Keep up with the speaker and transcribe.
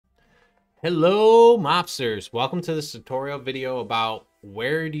Hello mobsters, welcome to this tutorial video about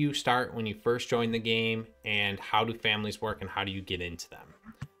where do you start when you first join the game and how do families work and how do you get into them.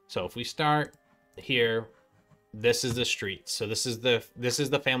 So if we start here, this is the streets. So this is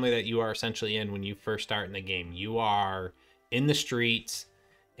the family that you are essentially in when you first start in the game. You are in the streets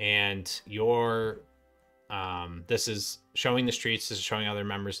and you're this is showing the streets, this is showing other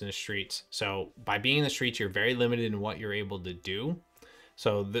members in the streets. So by being in the streets, you're very limited in what you're able to do.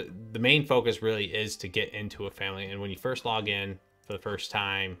 So the main focus really is to get into a family. And when you first log in for the first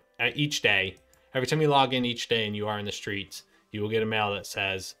time, each day, every time you log in each day and you are in the streets, you will get a mail that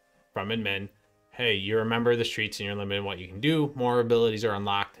says from admin, hey, you're a member of the streets and you're limited in what you can do. More abilities are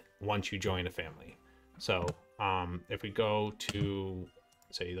unlocked once you join a family. So if we go to,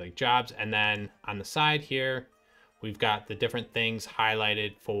 say, like jobs, and then on the side here, we've got the different things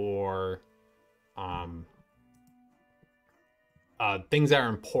highlighted for things that are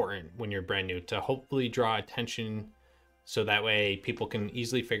important when you're brand new to hopefully draw attention, so that way people can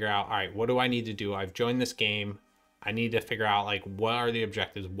easily figure out, all right, what do I need to do? I've joined this game. I need to figure out, like, what are the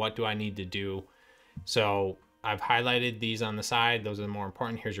objectives? What do I need to do? So I've highlighted these on the side. Those are the more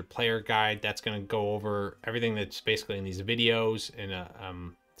important. Here's your player guide. That's going to go over everything that's basically in these videos in a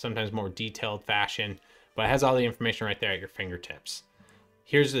sometimes more detailed fashion, but it has all the information right there at your fingertips.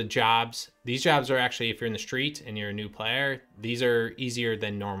 Here's the jobs. These jobs are actually, if you're in the street and you're a new player, these are easier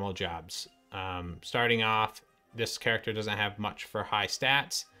than normal jobs. Starting off, this character doesn't have much for high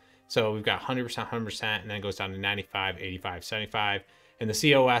stats. So we've got 100%, 100%, and then it goes down to 95, 85, 75. And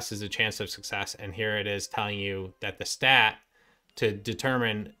the COS is a chance of success. And here it is telling you that the stat to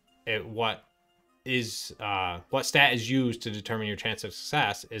determine what stat is used to determine your chance of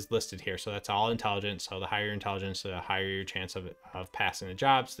success is listed here. So that's all intelligence. So the higher your intelligence, the higher your chance of passing the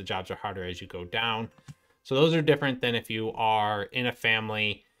jobs. The jobs are harder as you go down. So those are different than if you are in a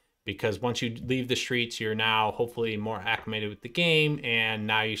family, because once you leave the streets, you're now hopefully more acclimated with the game, and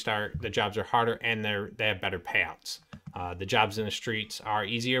now you start, the jobs are harder and they have better payouts. The jobs in the streets are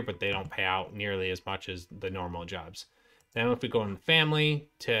easier, but they don't pay out nearly as much as the normal jobs. Then if we go in the family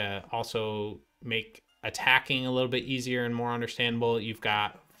to also make attacking a little bit easier and more understandable, you've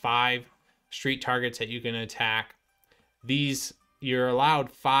got 5 street targets that you can attack. These, you're allowed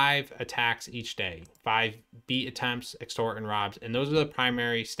 5 attacks each day, 5 beat attempts, extort, and robs, and those are the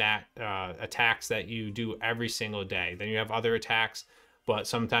primary attacks that you do every single day. Then you have other attacks, but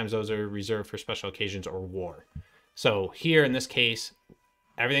sometimes those are reserved for special occasions or war. So here in this case,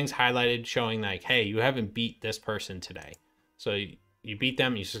 everything's highlighted showing like, hey, you haven't beat this person today. So you beat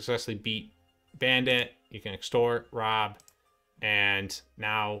them, you successfully beat bandit, you can extort, rob, and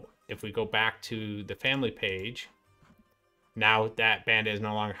now if we go back to the family page, now that bandit is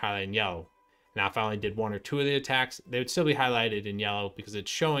no longer highlighted in yellow. Now if I only did 1 or 2 of the attacks, they would still be highlighted in yellow, because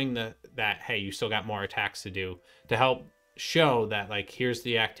it's showing that hey, you still got more attacks to do, to help show that, like, here's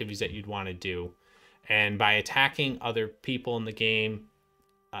the activities that you'd want to do. And by attacking other people in the game,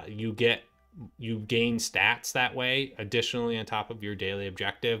 you gain stats that way, additionally on top of your daily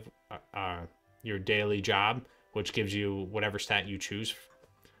objective, your daily job, which gives you whatever stat you choose.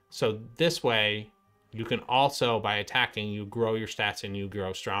 So this way, you can also, by attacking, you grow your stats and you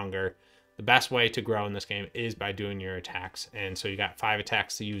grow stronger. The best way to grow in this game is by doing your attacks. And so you got 5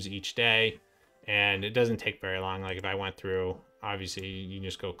 attacks to use each day, and it doesn't take very long. Like if I went through, obviously you can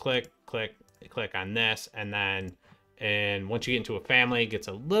just go click, click, click on this, and then once you get into a family, it gets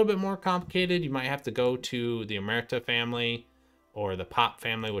a little bit more complicated. You might have to go to the Omerta family or the Pop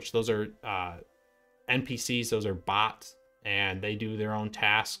family, which those are NPCs, those are bots, and they do their own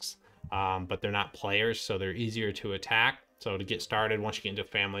tasks, but they're not players, so they're easier to attack. So to get started, once you get into a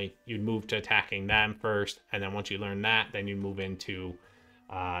family, you'd move to attacking them first, and then once you learn that, then you move into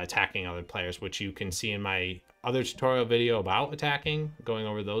attacking other players, which you can see in my other tutorial video about attacking, going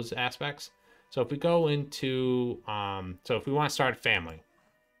over those aspects. So if we go into, so if we want to start a family,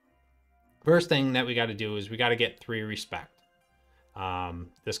 first thing that we got to do is we got to get 3 respect.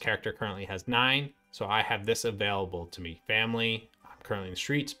 This character currently has 9, so I have this available to me. Family, I'm currently in the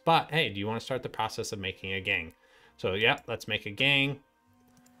streets, but hey, do you want to start the process of making a gang? So yeah, let's make a gang.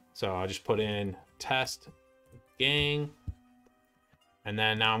 So I'll just put in test gang, and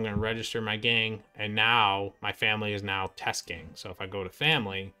then now I'm going to register my gang, and now my family is now test gang. So if I go to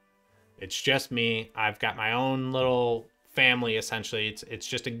family, it's just me. I've got my own little family, essentially. It's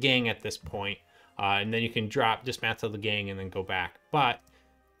just a gang at this point. And then you can dismantle the gang and then go back. But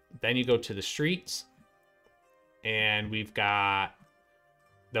then you go to the streets, and we've got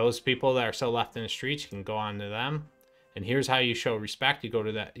those people that are still left in the streets. You can go on to them. And here's how you show respect. You go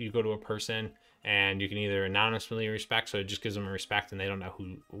to a person, and you can either anonymously respect, so it just gives them a respect and they don't know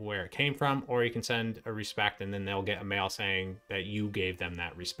where it came from, or you can send a respect and then they'll get a mail saying that you gave them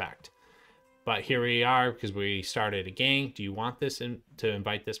that respect. But here we are, because we started a gang. Do you want this to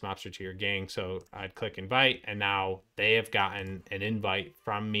invite this mobster to your gang? So I'd click invite, and now they have gotten an invite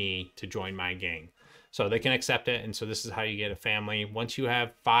from me to join my gang. So they can accept it, and so this is how you get a family. Once you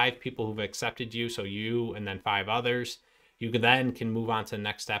have 5 people who've accepted you, so you and then 5 others, you can move on to the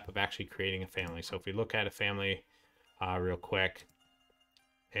next step of actually creating a family. So if we look at a family real quick,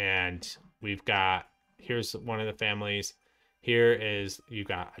 and we've got, here's one of the families. Here is, you've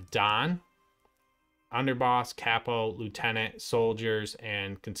got a Don, underboss, capo, lieutenant, soldiers,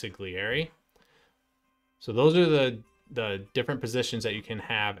 and consigliere. So those are the different positions that you can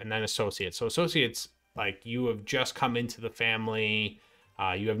have, and then associates. So associates, like, you have just come into the family,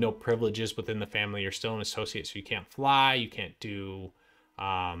 you have no privileges within the family, you're still an associate, so you can't fly, you can't do,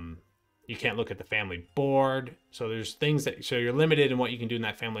 you can't look at the family board. So there's things that, so you're limited in what you can do in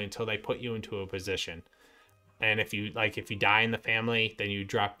that family until they put you into a position. And if you die in the family, then you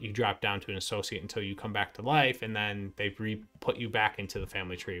drop down to an associate until you come back to life, and then they put you back into the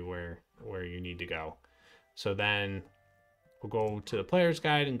family tree where you need to go. So then we'll go to the player's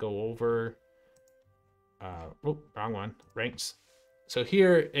guide and go over wrong one, ranks. So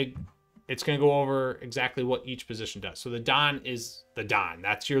here it's going to go over exactly what each position does. So the Don is the Don.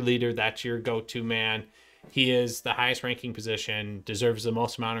 That's your leader, that's your go-to man. He is the highest ranking position, deserves the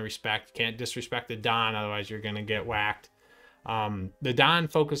most amount of respect. Can't disrespect the Don, otherwise you're going to get whacked. The Don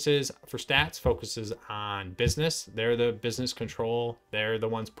focuses on business. They're the business control. They're the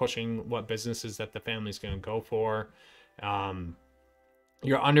ones pushing what businesses that the family's going to go for.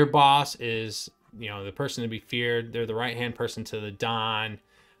 Your underboss is, the person to be feared. They're the right-hand person to the Don.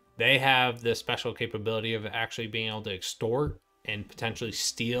 They have the special capability of actually being able to extort and potentially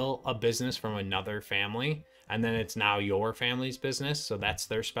steal a business from another family, and then it's now your family's business. So that's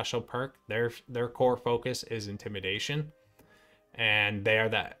their special perk. Their core focus is intimidation, and their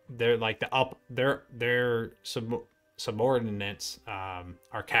subordinates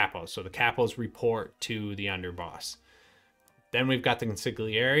are capos. So the capos report to the underboss. Then we've got the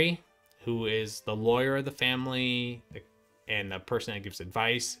consigliere, who is the lawyer of the family and the person that gives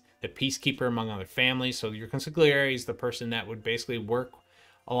advice, the peacekeeper among other families. So your consigliere is the person that would basically work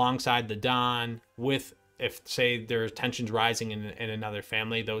alongside the Don with, if say there's tensions rising in another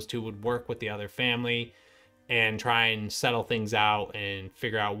family, those two would work with the other family and try and settle things out and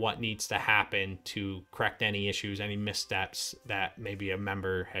figure out what needs to happen to correct any issues, any missteps that maybe a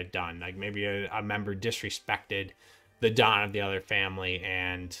member had done. Like maybe a member disrespected the Don of the other family,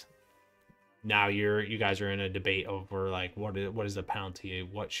 and now you guys are in a debate over like what is the penalty,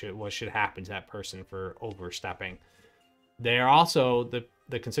 what should happen to that person for overstepping. They're also the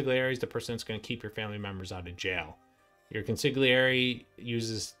consigliere is the person that's going to keep your family members out of jail. Your consigliere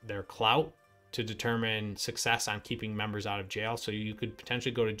uses their clout to determine success on keeping members out of jail. So you could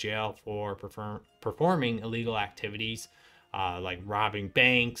potentially go to jail for performing illegal activities, like robbing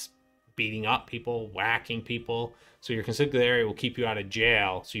banks, beating up people, whacking people. So your consigliere will keep you out of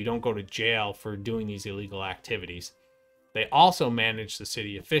jail so you don't go to jail for doing these illegal activities. They also manage the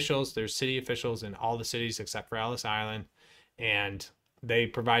city officials. There's city officials in all the cities except for Ellis Island, and they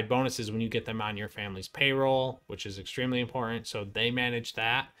provide bonuses when you get them on your family's payroll, which is extremely important. So they manage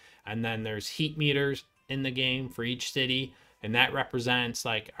that. And then there's heat meters in the game for each city, and that represents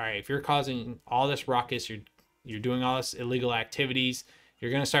like, all right, if you're causing all this ruckus, you're doing all this illegal activities,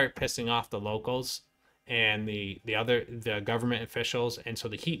 you're going to start pissing off the locals and the government officials. And so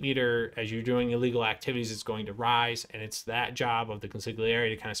the heat meter, as you're doing illegal activities, is going to rise, and it's that job of the consigliere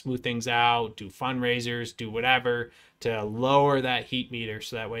to kind of smooth things out, do fundraisers, do whatever to lower that heat meter,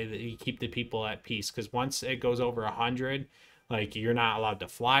 so that way that you keep the people at peace. Because once it goes over 100, like, you're not allowed to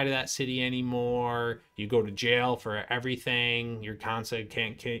fly to that city anymore. You go to jail for everything. Your consul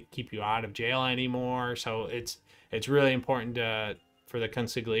can't keep you out of jail anymore. So it's really important for the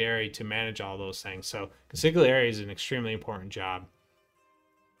consigliere to manage all those things. So consigliere is an extremely important job.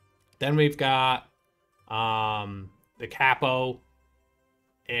 Then we've got the capo,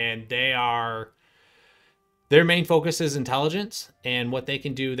 and their main focus is intelligence. And what they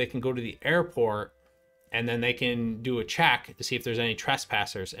can do, they can go to the airport, and then they can do a check to see if there's any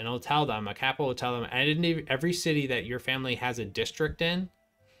trespassers. And it'll tell them, a capo will tell them, and in every city that your family has a district in,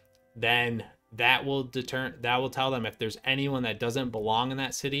 then that will tell them if there's anyone that doesn't belong in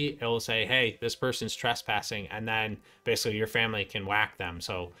that city. It will say, hey, this person's trespassing, and then basically your family can whack them.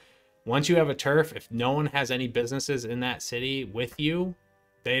 So once you have a turf, if no one has any businesses in that city with you,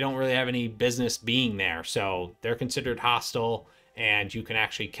 they don't really have any business being there. So they're considered hostile, and you can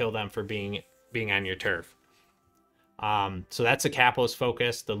actually kill them for being being on your turf. So that's the capo's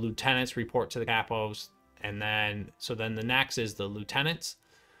focus. The lieutenants report to the capos. And then, so then the next is the lieutenants.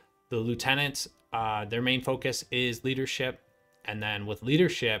 The lieutenants, their main focus is leadership. And then with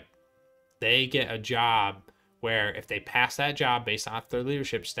leadership, they get a job where if they pass that job based off their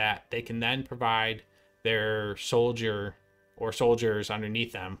leadership stat, they can then provide their soldier or soldiers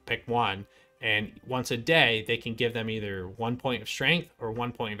underneath them, pick one, and once a day they can give them either 1 point of strength or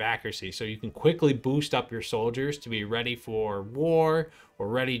 1 point of accuracy. So you can quickly boost up your soldiers to be ready for war or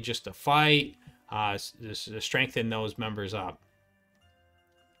ready just to fight, to strengthen those members up.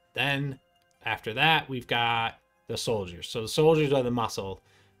 Then after that, we've got the soldiers. So the soldiers are the muscle.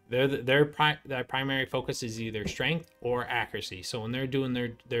 Their primary focus is either strength or accuracy. So when they're doing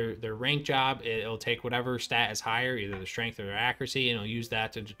their rank job, it'll take whatever stat is higher, either the strength or their accuracy, and it'll use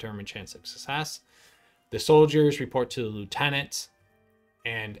that to determine chance of success. The soldiers report to the lieutenants,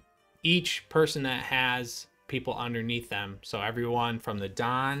 and each person that has people underneath them, so everyone from the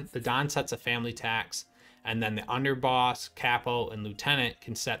Don sets a family tax, and then the underboss, capo, and lieutenant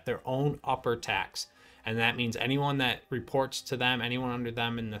can set their own upper tax. And that means anyone that reports to them, anyone under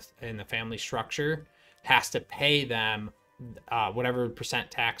them in the family structure, has to pay them whatever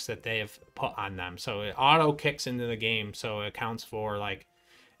percent tax that they have put on them. So it auto kicks into the game. So it accounts for, like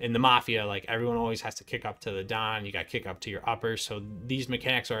in the Mafia, like everyone always has to kick up to the Don. You got to kick up to your uppers. So these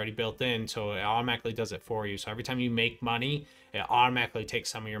mechanics are already built in. So it automatically does it for you. So every time you make money, it automatically takes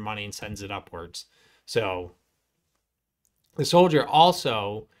some of your money and sends it upwards. So the soldier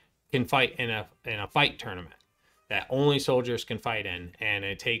also can fight in a fight tournament that only soldiers can fight in, and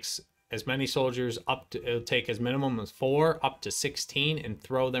it takes as many soldiers it'll take as minimum as 4 up to 16 and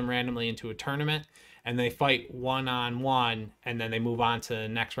throw them randomly into a tournament, and they fight 1-on-1, and then they move on to the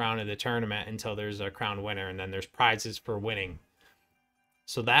next round of the tournament until there's a crowned winner, and then there's prizes for winning.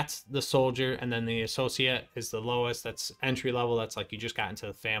 So that's the soldier. And then the associate is the lowest. That's entry level. That's like you just got into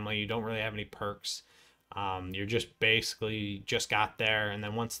the family, you don't really have any perks. You're just basically just got there, and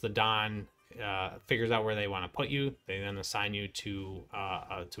then once the Don figures out where they want to put you, they then assign you to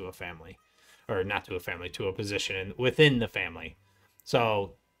a family, or not to a family, to a position within the family.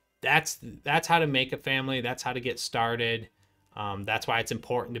 So that's how to make a family. That's how to get started. That's why it's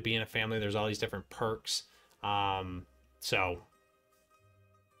important to be in a family. There's all these different perks. So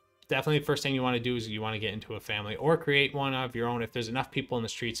definitely the first thing you want to do is you want to get into a family or create one of your own. If there's enough people in the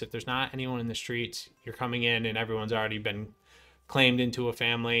streets, if there's not anyone in the streets, you're coming in and everyone's already been claimed into a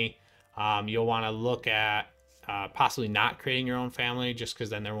family, you'll want to look at possibly not creating your own family, just because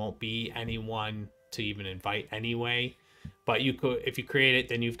then there won't be anyone to even invite anyway. But you could, if you create it,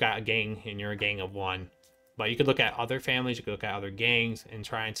 then you've got a gang and you're a gang of one. But you could look at other families, you could look at other gangs and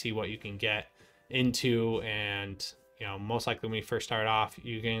try and see what you can get into. And you know, most likely when you first start off,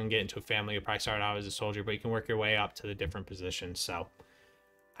 you can get into a family. You'll probably start out as a soldier, but you can work your way up to the different positions. So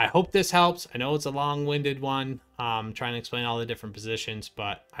I hope this helps. I know it's a long-winded one, trying to explain all the different positions,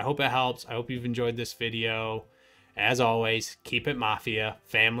 but I hope it helps. I hope you've enjoyed this video. As always, keep it Mafia,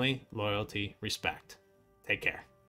 family, loyalty, respect. Take care.